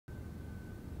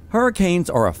Hurricanes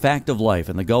are a fact of life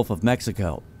in the Gulf of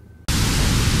Mexico,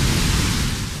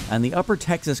 and the upper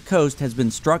Texas coast has been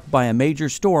struck by a major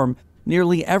storm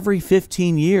nearly every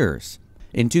 15 years.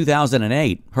 In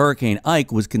 2008, Hurricane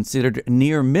Ike was considered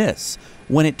near miss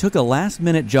when it took a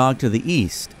last-minute jog to the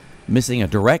east, missing a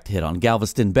direct hit on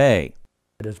Galveston Bay.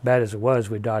 As bad as it was,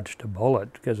 we dodged a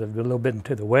bullet because of a little bit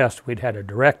to the west, we'd had a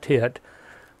direct hit.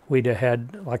 We'd have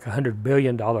had like $100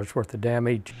 billion worth of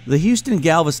damage. The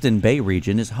Houston-Galveston Bay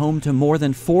region is home to more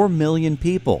than 4 million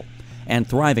people and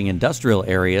thriving industrial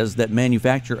areas that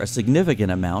manufacture a significant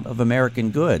amount of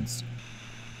American goods.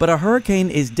 But a hurricane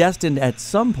is destined at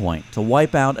some point to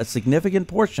wipe out a significant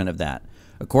portion of that,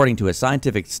 according to a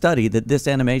scientific study that this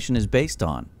animation is based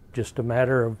on. Just a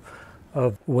matter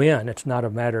of when, it's not a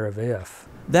matter of if.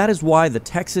 That is why the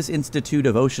Texas Institute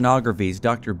of Oceanography's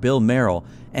Dr. Bill Merrill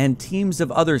and teams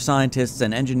of other scientists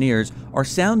and engineers are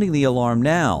sounding the alarm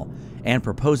now and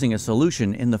proposing a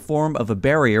solution in the form of a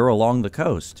barrier along the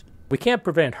coast. We can't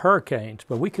prevent hurricanes,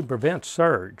 but we can prevent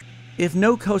surge. If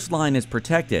no coastline is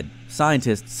protected,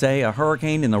 scientists say a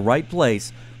hurricane in the right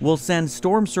place will send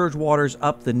storm surge waters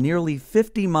up the nearly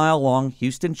 50-mile-long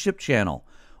Houston Ship Channel,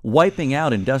 wiping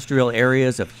out industrial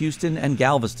areas of Houston and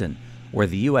Galveston, where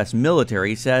the U.S.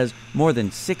 military says more than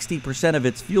 60% of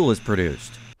its fuel is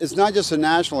produced. It's not just a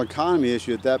national economy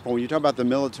issue at that point. When you talk about the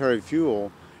military fuel,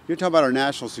 you're talking about our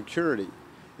national security.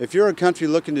 If you're a country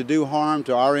looking to do harm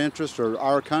to our interest or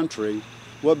our country,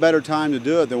 what better time to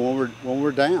do it than when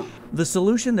we're down? The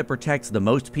solution that protects the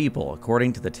most people,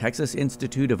 according to the Texas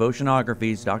Institute of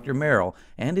Oceanography's Dr. Merrill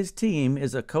and his team,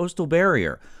 is a coastal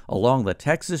barrier along the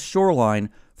Texas shoreline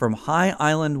from High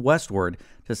Island westward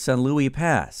to San Luis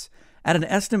Pass, at an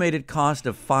estimated cost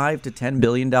of $5 to $10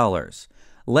 billion,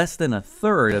 less than a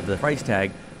third of the price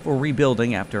tag for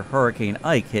rebuilding after Hurricane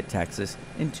Ike hit Texas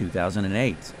in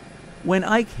 2008. When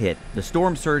Ike hit, the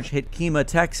storm surge hit Kemah,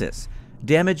 Texas,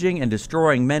 damaging and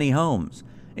destroying many homes,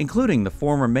 including the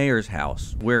former mayor's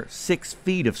house, where 6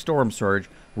 feet of storm surge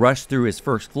rushed through his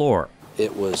first floor.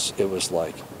 It was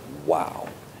like, wow.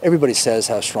 Everybody says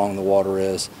how strong the water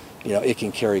is. You know, it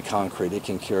can carry concrete, it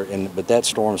can carry, but that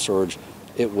storm surge,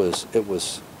 it was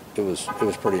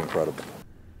pretty incredible.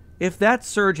 If that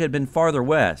surge had been farther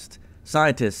west,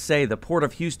 scientists say the Port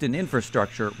of Houston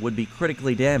infrastructure would be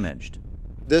critically damaged.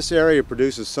 This area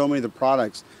produces so many of the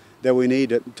products that we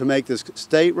need to make this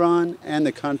state run and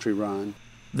the country run.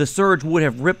 The surge would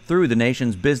have ripped through the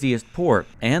nation's busiest port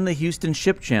and the Houston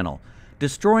Ship Channel,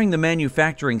 destroying the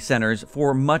manufacturing centers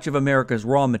for much of America's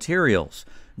raw materials,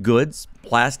 goods,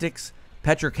 plastics,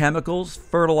 petrochemicals,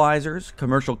 fertilizers,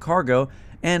 commercial cargo,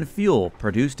 and fuel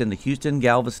produced in the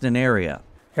Houston-Galveston area.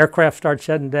 Aircraft start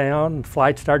shutting down,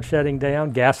 flights start shutting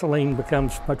down, gasoline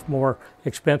becomes much more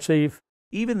expensive.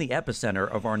 Even the epicenter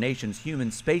of our nation's human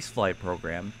spaceflight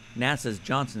program, NASA's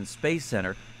Johnson Space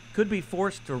Center, could be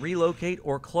forced to relocate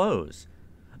or close.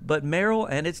 But Merrill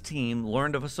and his team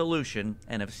learned of a solution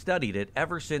and have studied it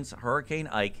ever since Hurricane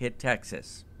Ike hit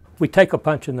Texas. We take a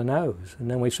punch in the nose, and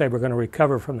then we say we're going to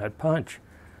recover from that punch.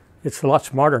 It's a lot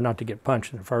smarter not to get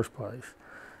punched in the first place.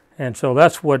 And so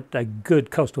that's what a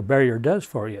good coastal barrier does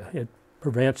for you. It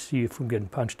prevents you from getting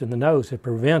punched in the nose. It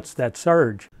prevents that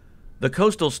surge. The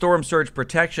Coastal Storm Surge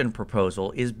Protection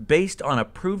proposal is based on a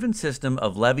proven system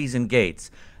of levees and gates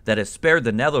that has spared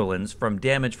the Netherlands from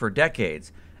damage for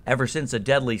decades, ever since a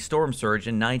deadly storm surge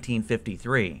in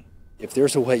 1953. If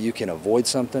there's a way you can avoid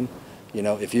something, you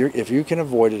know, if you can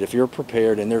avoid it, if you're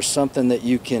prepared, and there's something that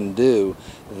you can do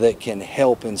that can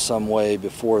help in some way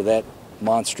before that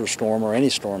monster storm or any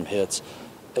storm hits,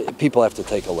 people have to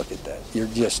take a look at that.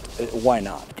 Why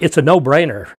not? It's a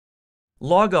no-brainer.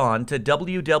 Log on to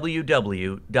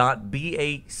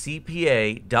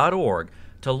www.bacpa.org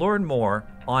to learn more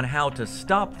on how to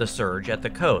stop the surge at the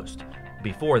coast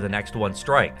before the next one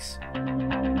strikes.